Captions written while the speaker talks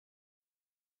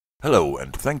Hello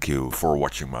and thank you for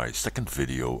watching my second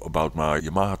video about my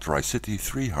Yamaha Tricity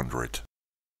 300.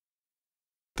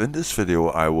 In this video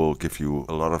I will give you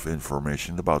a lot of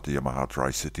information about the Yamaha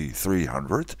Tricity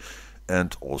 300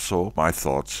 and also my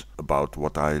thoughts about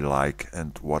what I like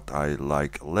and what I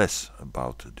like less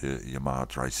about the Yamaha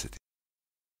Tricity.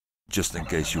 Just in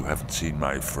case you haven't seen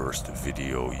my first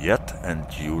video yet and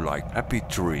you like happy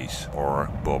trees or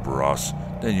Bob Ross,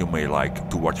 then you may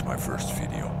like to watch my first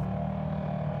video.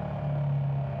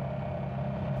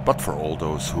 But for all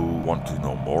those who want to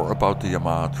know more about the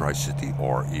Yamaha Tricity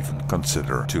or even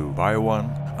consider to buy one,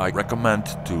 I recommend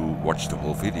to watch the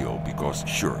whole video because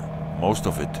sure, most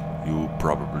of it you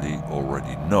probably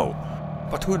already know.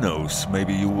 But who knows,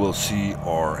 maybe you will see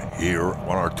or hear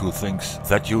one or two things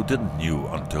that you didn't knew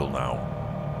until now.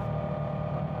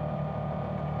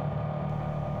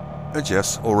 And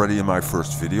yes, already in my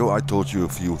first video I told you a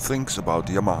few things about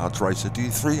the Yamaha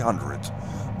Tricity 300.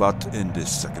 But in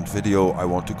this second video I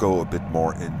want to go a bit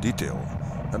more in detail,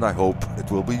 and I hope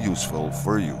it will be useful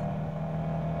for you.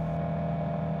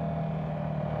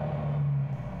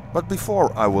 But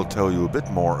before I will tell you a bit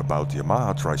more about the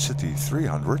Yamaha Tricity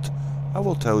 300, I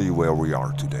will tell you where we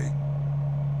are today.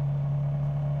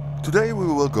 Today we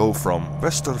will go from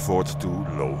Westervoort to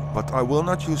Lo, but I will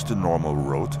not use the normal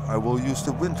road, I will use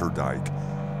the winter dike.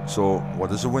 So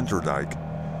what is a winter dike?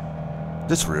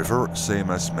 This river, same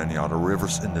as many other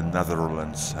rivers in the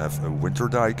Netherlands, have a winter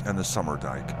dike and a summer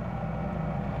dike.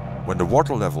 When the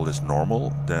water level is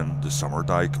normal, then the summer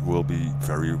dike will be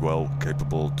very well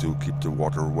capable to keep the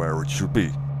water where it should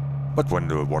be. But when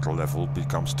the water level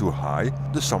becomes too high,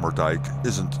 the summer dike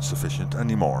isn't sufficient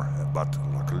anymore. But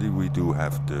luckily we do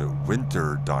have the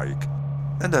winter dike,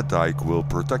 and that dike will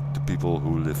protect the people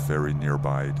who live very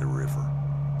nearby the river.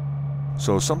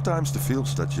 So sometimes the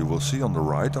fields that you will see on the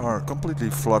right are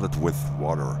completely flooded with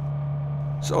water.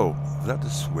 So that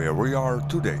is where we are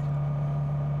today.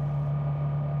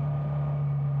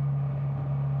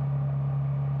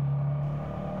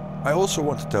 I also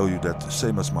want to tell you that,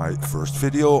 same as my first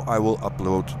video, I will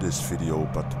upload this video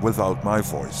but without my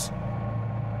voice.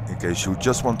 In case you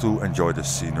just want to enjoy the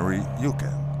scenery, you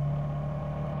can.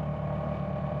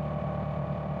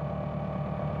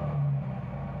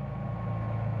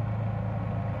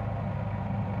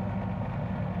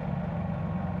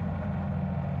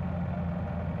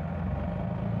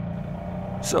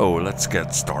 So let's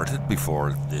get started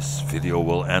before this video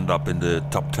will end up in the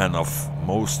top 10 of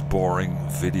most boring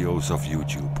videos of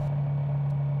YouTube.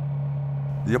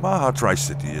 The Yamaha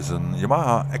Tricity is an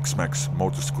Yamaha X-Max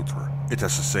motor scooter. It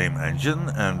has the same engine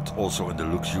and also in the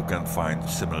looks you can find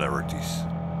similarities.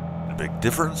 The big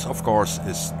difference of course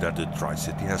is that the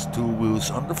Tricity has two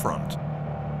wheels on the front.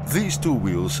 These two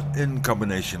wheels, in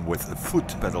combination with a foot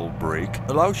pedal brake,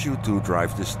 allows you to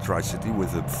drive this Tricity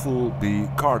with a full B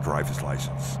car driver's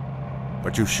license.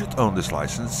 But you should own this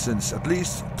license since at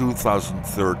least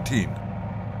 2013.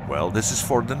 Well, this is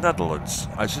for the Netherlands.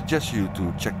 I suggest you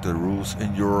to check the rules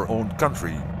in your own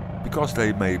country, because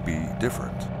they may be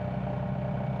different.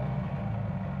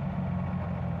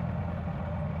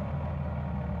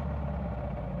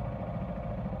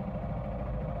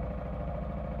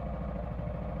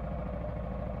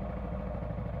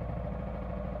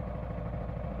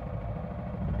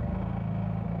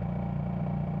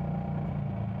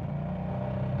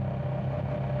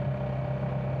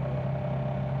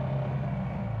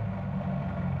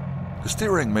 The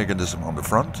steering mechanism on the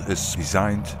front is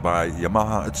designed by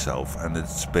Yamaha itself and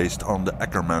it's based on the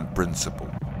Ackerman principle.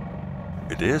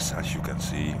 It is, as you can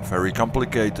see, very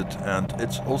complicated and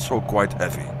it's also quite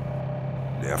heavy.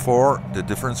 Therefore, the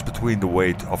difference between the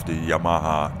weight of the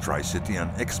Yamaha Tricity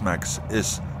and X-Max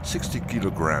is 60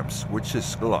 kilograms, which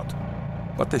is a lot.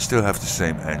 But they still have the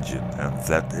same engine, and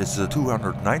that is a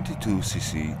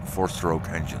 292cc 4-stroke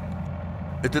engine.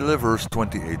 It delivers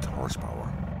 28 horsepower.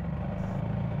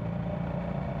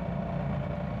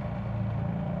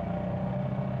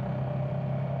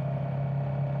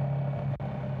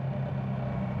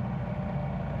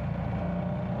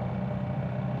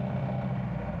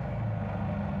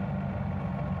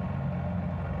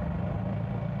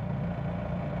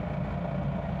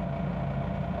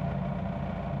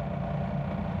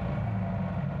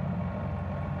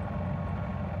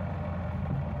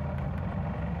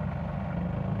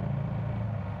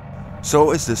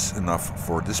 So is this enough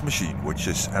for this machine, which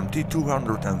is empty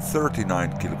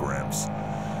 239 kilograms?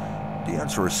 The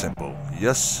answer is simple,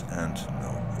 yes and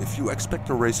no. If you expect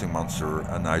a racing monster,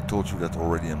 and I told you that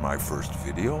already in my first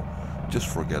video, just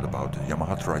forget about the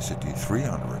Yamaha Tricity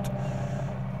 300.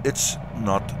 It's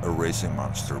not a racing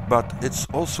monster, but it's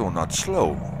also not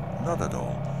slow, not at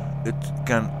all. It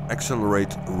can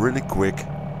accelerate really quick,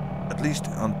 at least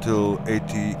until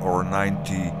 80 or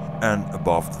 90, and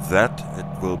above that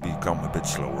it will become a bit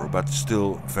slower, but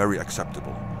still very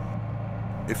acceptable.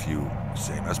 If you,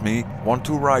 same as me, want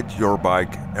to ride your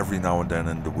bike every now and then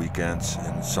in the weekends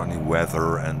in sunny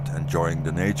weather and enjoying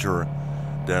the nature,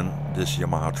 then this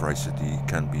Yamaha Tricity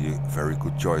can be a very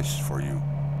good choice for you.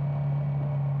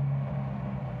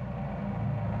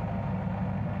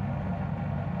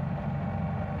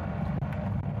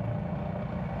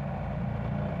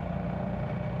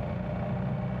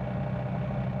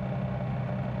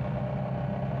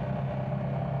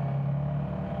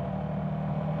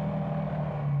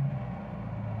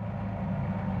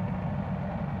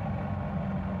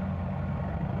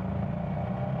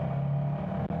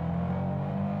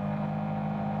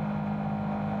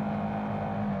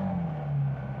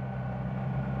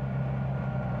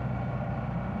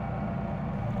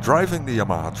 Driving the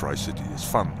Yamaha Tricity is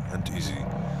fun and easy,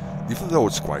 even though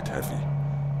it's quite heavy.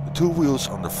 The two wheels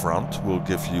on the front will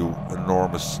give you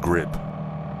enormous grip.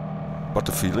 But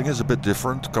the feeling is a bit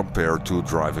different compared to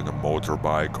driving a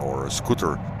motorbike or a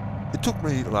scooter. It took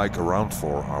me like around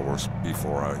 4 hours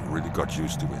before I really got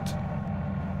used to it.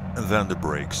 And then the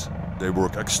brakes. They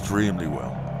work extremely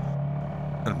well.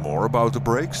 And more about the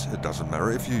brakes, it doesn't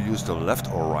matter if you use the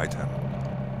left or right hand.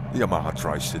 The Yamaha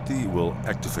Tricity will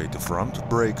activate the front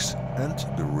brakes and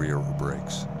the rear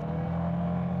brakes.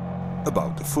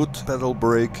 About the foot pedal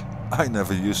brake, I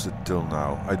never used it till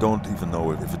now. I don't even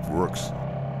know if it works.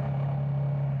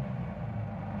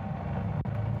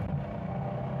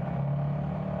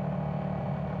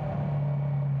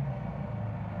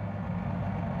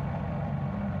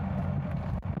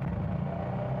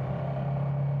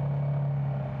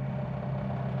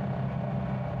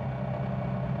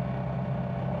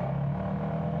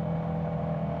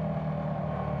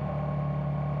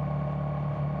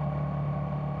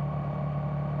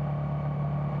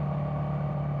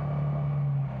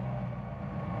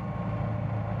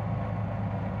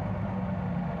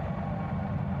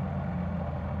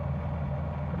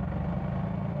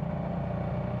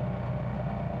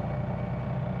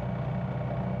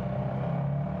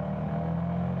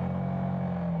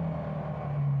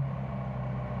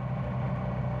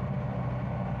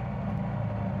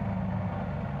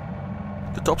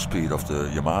 The top speed of the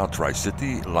Yamaha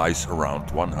Tricity lies around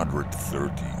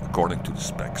 130 according to the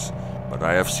specs, but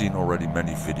I have seen already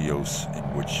many videos in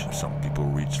which some people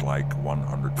reach like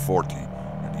 140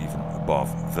 and even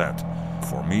above that.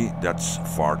 For me, that's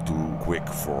far too quick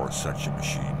for such a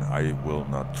machine. I will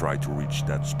not try to reach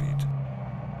that speed.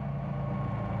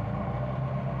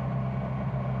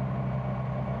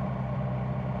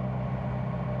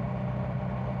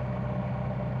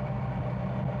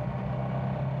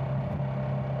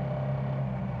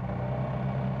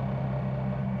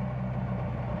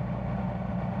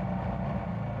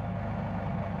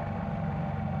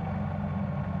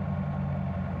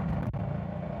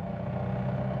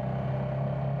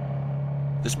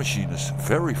 This machine is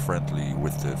very friendly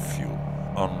with the fuel.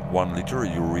 On 1 liter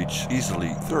you reach easily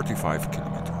 35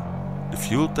 kilometers. The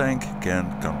fuel tank can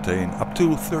contain up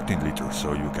to 13 liters,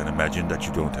 so you can imagine that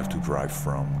you don't have to drive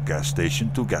from gas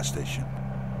station to gas station.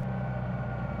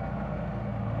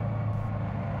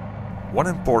 One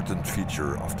important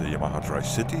feature of the Yamaha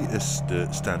Tricity is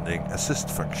the standing assist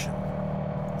function.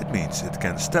 It means it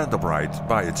can stand upright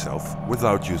by itself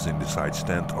without using the side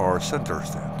stand or center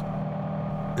stand.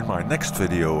 In my next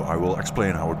video I will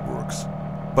explain how it works,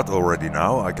 but already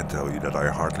now I can tell you that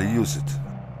I hardly use it.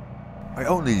 I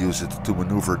only use it to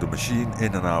maneuver the machine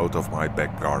in and out of my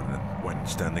back garden. When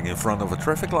standing in front of a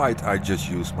traffic light I just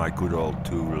use my good old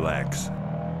 2 legs.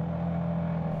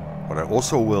 What I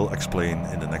also will explain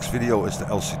in the next video is the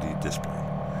LCD display.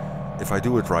 If I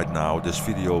do it right now this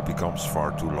video becomes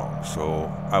far too long, so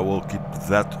I will keep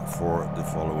that for the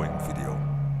following video.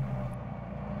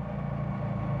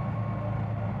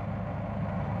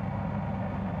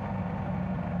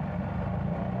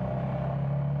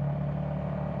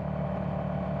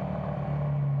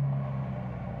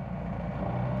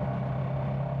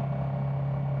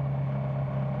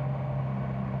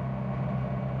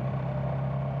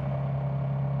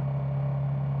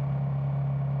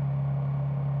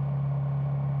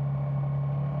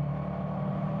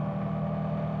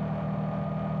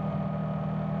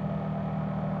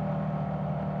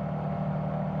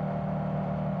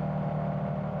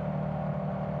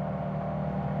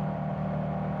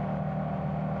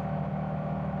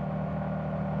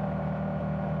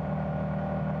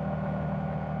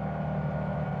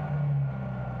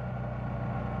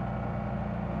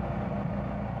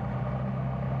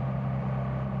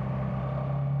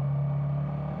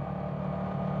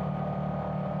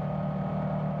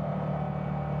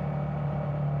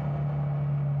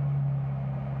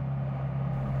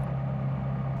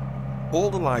 All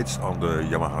the lights on the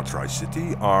Yamaha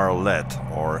Tricity are LED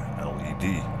or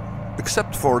LED,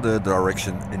 except for the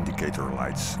direction indicator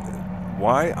lights.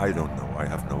 Why? I don't know, I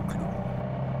have no clue.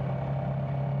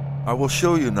 I will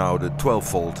show you now the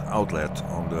 12-volt outlet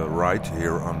on the right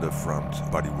here on the front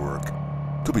bodywork.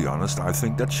 To be honest, I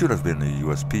think that should have been a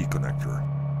USB connector.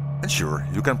 And sure,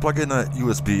 you can plug in a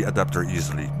USB adapter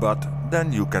easily, but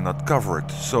then you cannot cover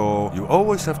it, so you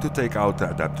always have to take out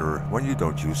the adapter when you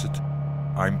don't use it.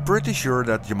 I'm pretty sure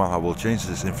that Yamaha will change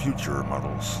this in future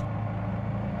models.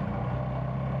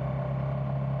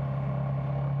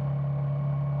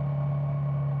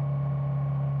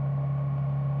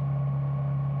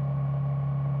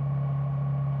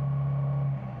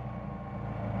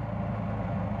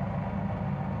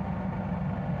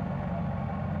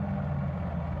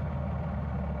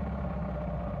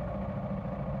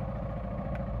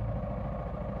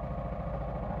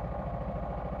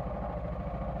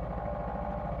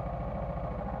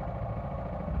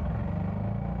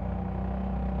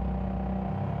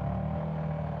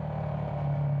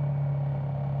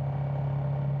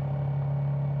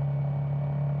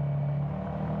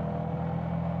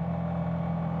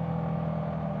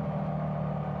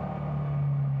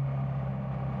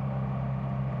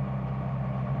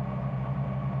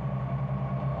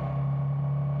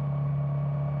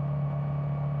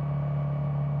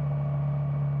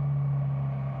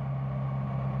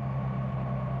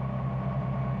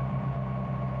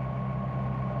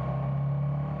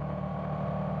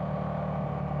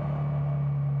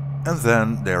 And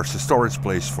then there's a storage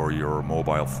place for your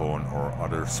mobile phone or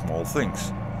other small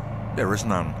things. There is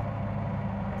none.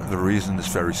 The reason is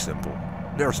very simple.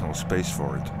 There's no space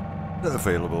for it. The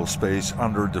available space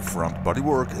under the front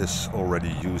bodywork is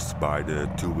already used by the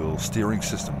two-wheel steering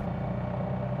system.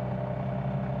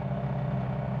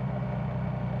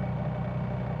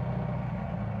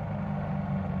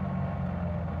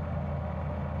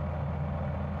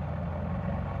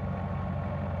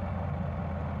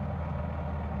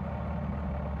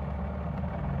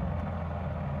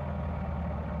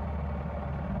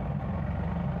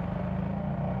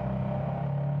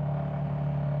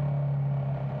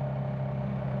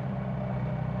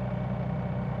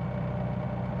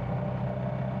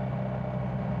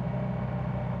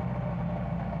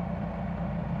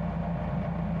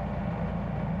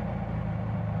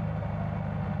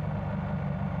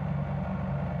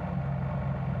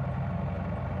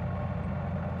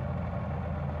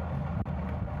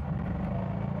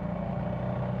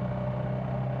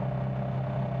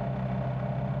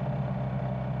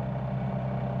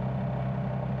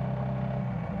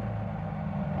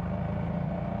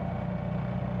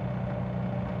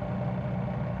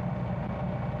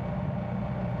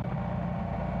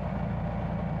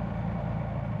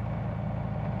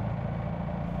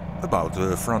 About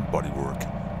the front bodywork.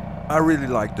 I really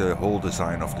like the whole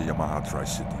design of the Yamaha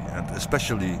Tricity and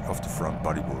especially of the front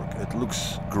bodywork. It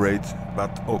looks great, but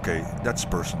okay, that's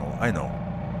personal, I know.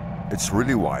 It's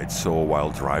really wide, so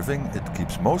while driving it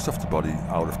keeps most of the body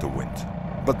out of the wind.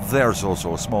 But there's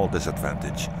also a small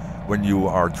disadvantage. When you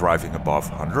are driving above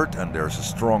 100 and there's a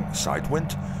strong side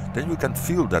wind, then you can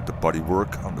feel that the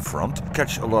bodywork on the front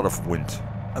catch a lot of wind.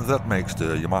 And that makes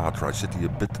the Yamaha Tricity a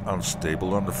bit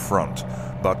unstable on the front,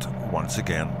 but once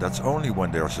again, that's only when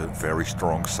there's a very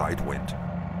strong side wind.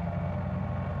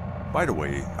 By the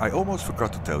way, I almost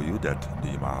forgot to tell you that the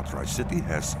Yamaha Tricity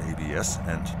has ABS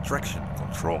and traction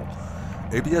control.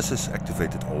 ABS is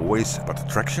activated always, but the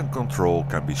traction control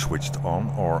can be switched on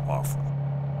or off.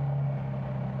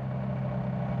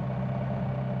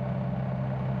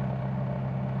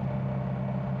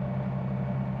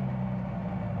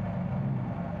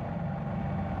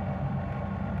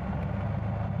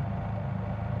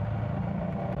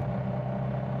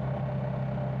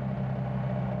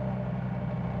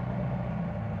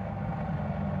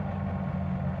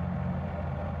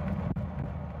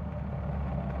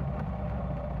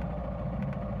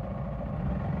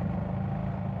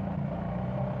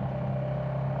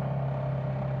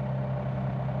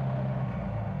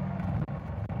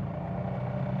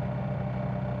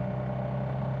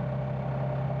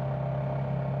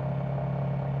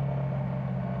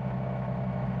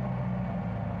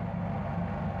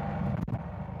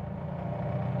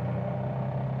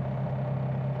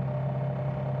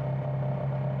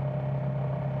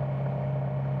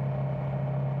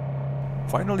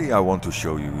 Finally, I want to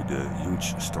show you the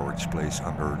huge storage place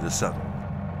under the saddle.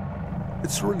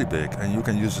 It's really big and you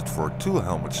can use it for 2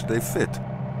 helmets, they fit.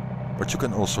 But you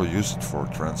can also use it for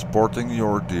transporting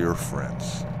your dear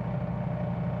friends.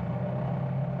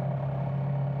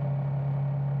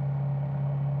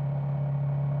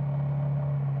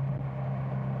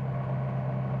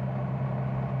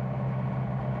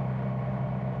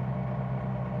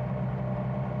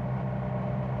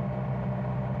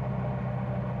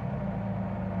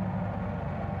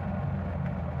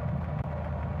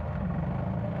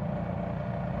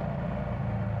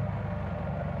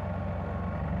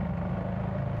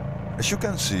 As you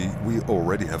can see, we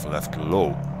already have left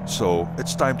Lo, so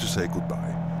it's time to say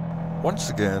goodbye. Once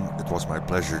again, it was my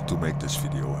pleasure to make this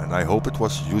video and I hope it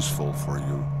was useful for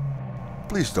you.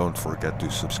 Please don't forget to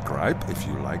subscribe if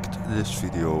you liked this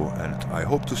video, and I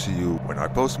hope to see you when I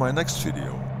post my next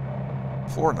video.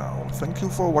 For now, thank you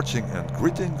for watching and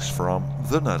greetings from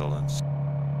the Netherlands.